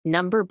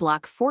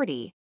Numberblock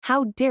 40.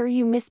 How dare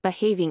you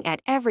misbehaving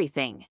at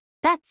everything?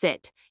 That's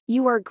it.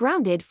 You are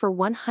grounded for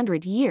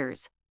 100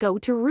 years. Go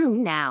to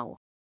room now.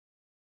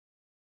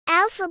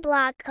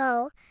 Alphablock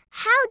O.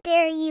 How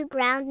dare you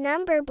ground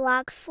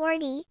Numberblock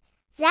 40?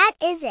 That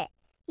is it.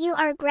 You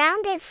are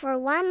grounded for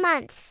 1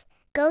 month.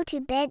 Go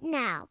to bed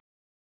now.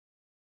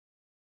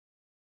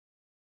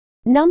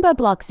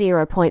 Numberblock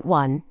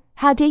 0.1.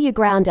 How dare you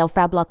ground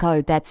Alphablock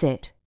O? That's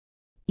it.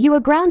 You are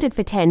grounded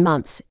for 10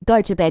 months.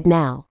 Go to bed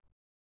now.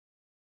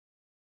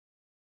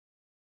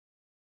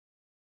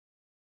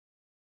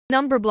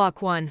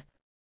 Numberblock 1.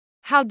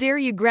 How dare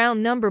you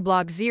ground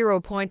Numberblock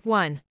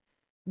 0.1?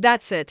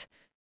 That's it.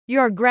 You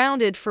are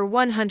grounded for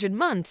 100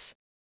 months.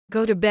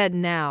 Go to bed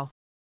now.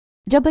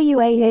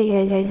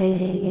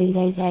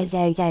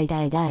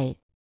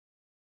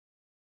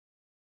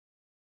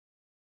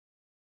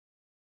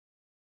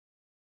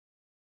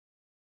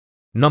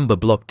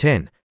 Numberblock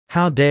 10.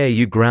 How dare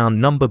you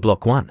ground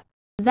Numberblock 1?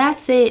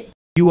 That's it.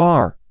 You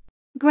are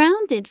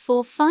Grounded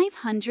for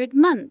 500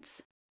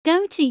 months.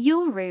 Go to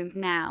your room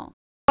now.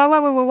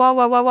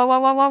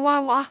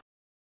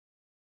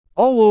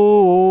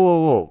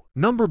 Oh,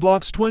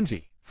 Numberblocks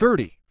 20,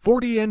 30,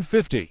 40, and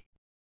 50.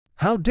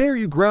 How dare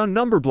you ground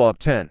Numberblock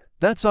 10?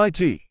 That's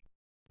it.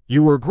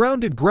 You are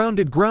grounded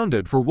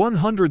for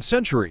 100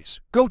 centuries.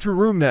 Go to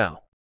room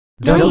now.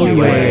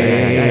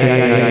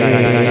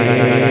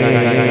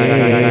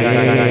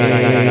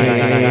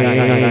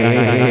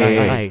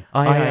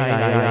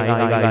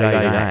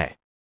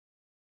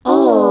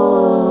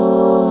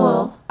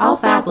 Oh,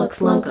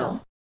 Alphablock's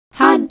logo.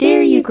 How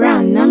dare you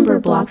ground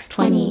Numberblocks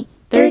 20,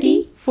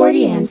 30,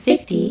 40, and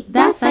 50?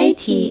 That's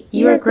it.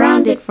 You are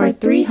grounded for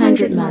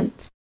 300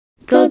 months.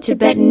 Go to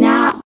bed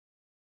now.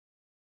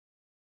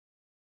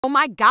 Oh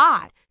my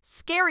God!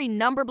 Scary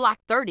Numberblock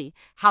 30.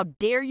 How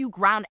dare you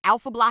ground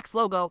Alphablock's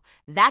logo?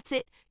 That's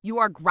it. You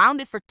are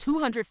grounded for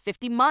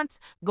 250 months.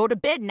 Go to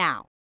bed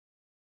now.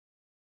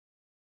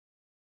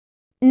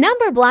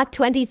 Numberblock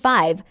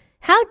 25.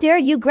 How dare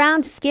you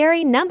ground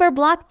scary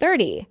Numberblock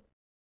 30?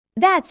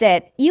 That's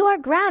it. You are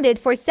grounded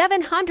for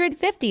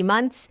 750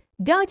 months.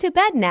 Go to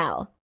bed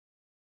now.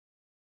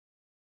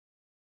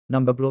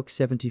 Numberblock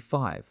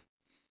 75.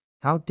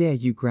 How dare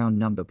you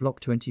ground Numberblock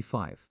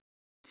 25?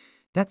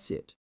 That's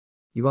it.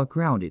 You are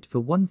grounded for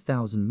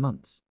 1,000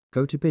 months.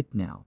 Go to bed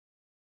now.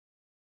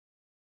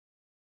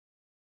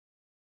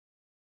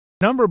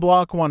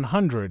 Numberblock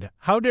 100.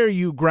 How dare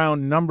you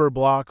ground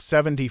Numberblock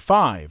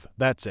 75?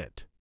 That's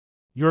it.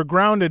 You're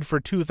grounded for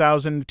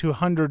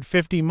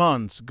 2,250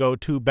 months. Go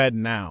to bed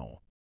now.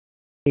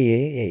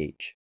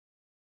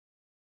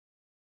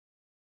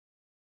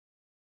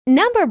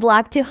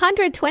 Numberblock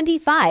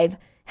 225.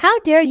 How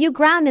dare you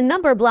ground in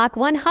Numberblock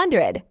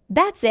 100?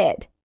 That's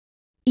it.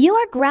 You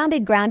are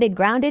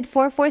grounded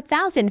for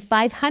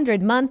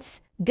 4,500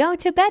 months. Go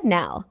to bed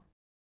now.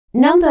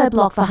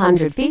 Numberblock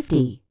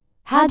 150.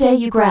 How dare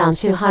you ground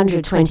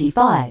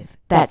 225?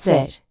 That's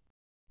it.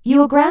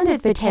 You are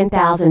grounded for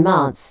 10,000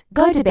 months.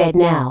 Go to bed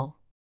now.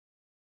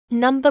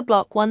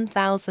 Numberblock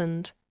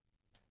 1000.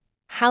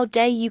 How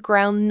dare you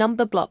ground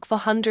Numberblock for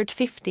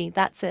 150?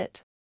 That's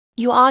it.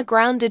 You are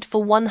grounded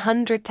for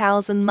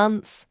 100,000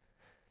 months.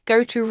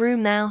 Go to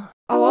room now.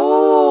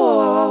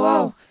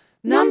 Oh.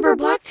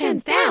 Numberblock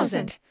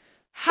 10,000.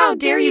 How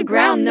dare you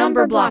ground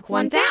Numberblock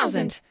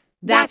 1000?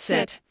 That's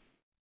it.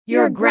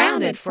 You're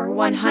grounded for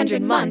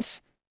 100 months.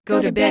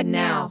 Go to bed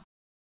now.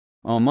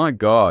 Oh my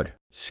God.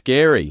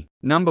 Scary.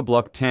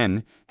 Numberblock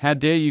 10. How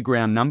dare you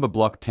ground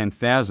Numberblock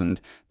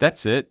 10,000?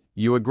 That's it.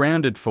 You are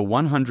grounded for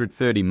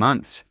 130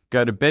 months.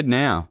 Go to bed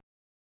now.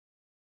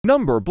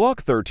 Numberblock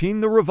 13,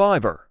 the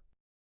Reviver.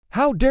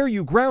 How dare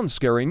you ground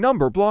scary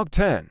Numberblock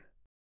 10?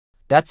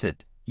 That's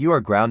it. You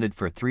are grounded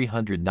for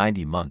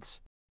 390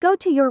 months. Go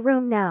to your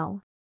room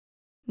now.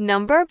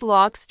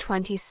 Numberblocks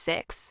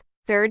 26,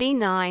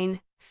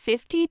 39,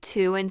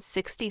 52, and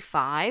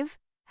 65.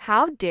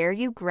 How dare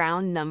you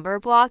ground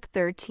Numberblock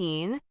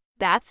 13?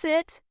 That's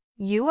it.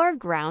 You are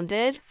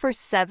grounded for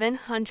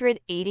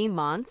 780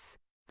 months.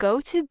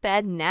 Go to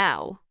bed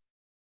now.